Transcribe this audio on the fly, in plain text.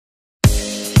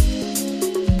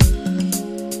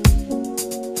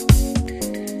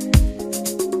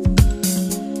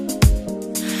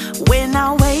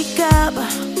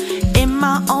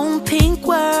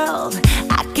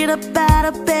up out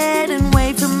of bed and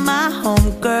wave to my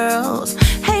homegirls.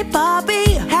 Hey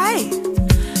Barbie, hey,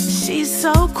 she's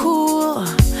so cool,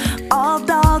 all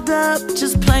dolled up,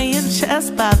 just playing chess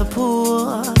by the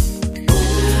pool.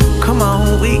 Come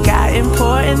on, we got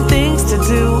important things to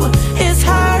do. It's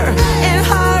her and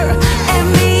her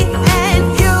and me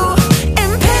and you.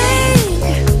 And pink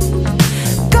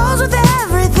goes with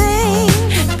everything.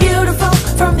 Beautiful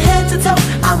from head to toe,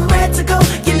 I'm ready to go.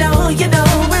 You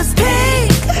know it's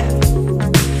pink,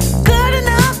 good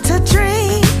enough to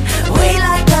dream. We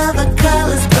like other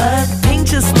colors, but pink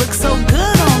just looks so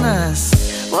good on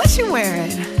us. What you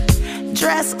wearing?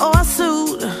 Dress or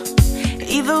suit?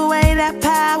 Either way, that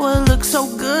power looks so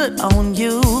good on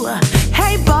you.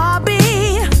 Hey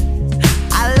Barbie,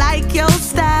 I like your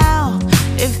style.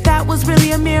 If that was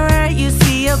really a mirror, you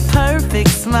see a perfect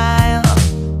smile.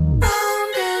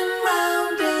 Round and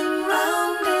round and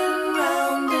round and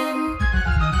round and...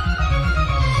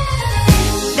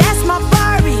 That's my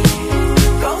Barbie.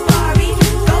 Go Barbie,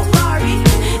 go Barbie.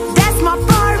 That's my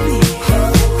Barbie.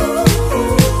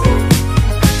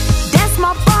 That's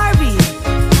my Barbie.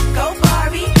 Go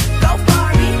Barbie, go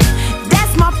Barbie.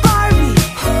 That's my Barbie.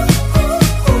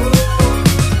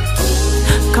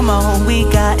 Come on, we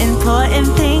got important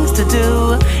things to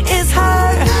do. It's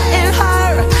her and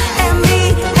her and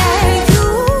me and you.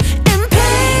 And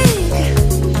pink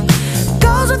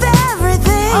goes with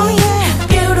everything. Oh yeah,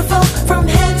 beautiful from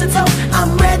head to toe,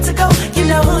 I'm ready to go.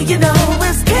 You know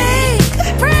it's pink,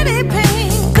 pretty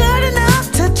pink, good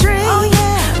enough to dream. Oh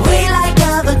yeah, we like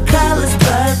other colors,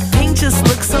 but pink just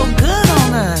looks so good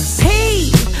on us.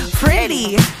 P,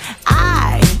 pretty,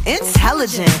 I,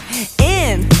 intelligent,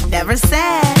 N, never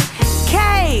sad.